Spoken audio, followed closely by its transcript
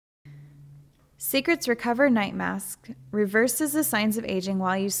Seacret's Recover Night Masque reverses the signs of aging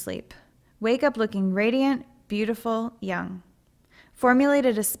while you sleep. Wake up looking radiant, beautiful, young.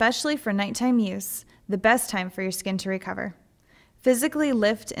 Formulated especially for nighttime use, the best time for your skin to recover. Physically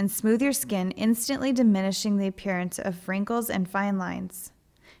lift and smooth your skin, instantly diminishing the appearance of wrinkles and fine lines.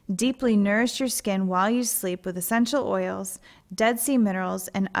 Deeply nourish your skin while you sleep with essential oils, Dead Sea minerals,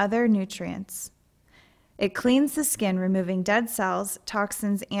 and other nutrients. It cleans the skin, removing dead cells,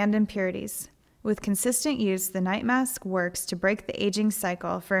 toxins, and impurities. With consistent use, the night mask works to break the aging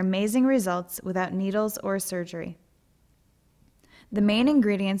cycle for amazing results without needles or surgery. The main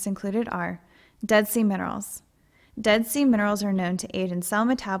ingredients included are Dead Sea minerals. Dead Sea minerals are known to aid in cell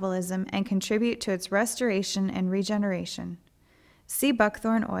metabolism and contribute to its restoration and regeneration. Sea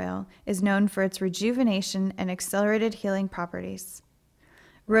buckthorn oil is known for its rejuvenation and accelerated healing properties.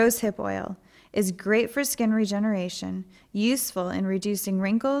 Rosehip oil is great for skin regeneration, useful in reducing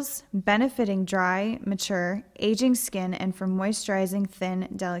wrinkles, benefiting dry, mature, aging skin, and for moisturizing thin,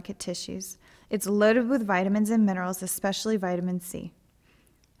 delicate tissues. It's loaded with vitamins and minerals, especially vitamin C.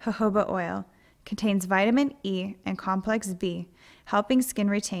 Jojoba oil contains vitamin E and complex B, helping skin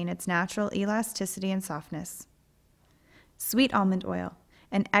retain its natural elasticity and softness. Sweet almond oil,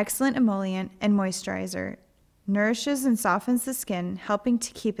 an excellent emollient and moisturizer, nourishes and softens the skin, helping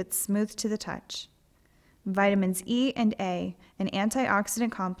to keep it smooth to the touch. Vitamins E and A, an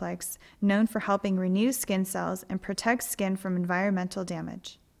antioxidant complex known for helping renew skin cells and protect skin from environmental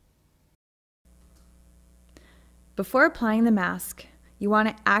damage. Before applying the mask, you want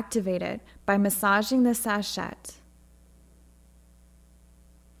to activate it by massaging the sachet.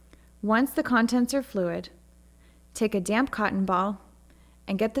 Once the contents are fluid, take a damp cotton ball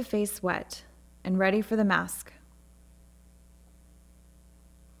and get the face wet and ready for the mask.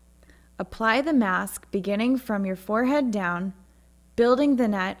 Apply the mask beginning from your forehead down, building the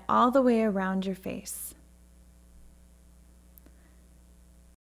net all the way around your face.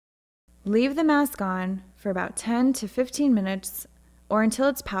 Leave the mask on for about 10 to 15 minutes or until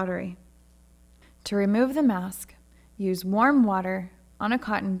it's powdery. To remove the mask, use warm water on a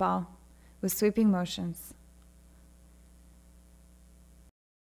cotton ball with sweeping motions.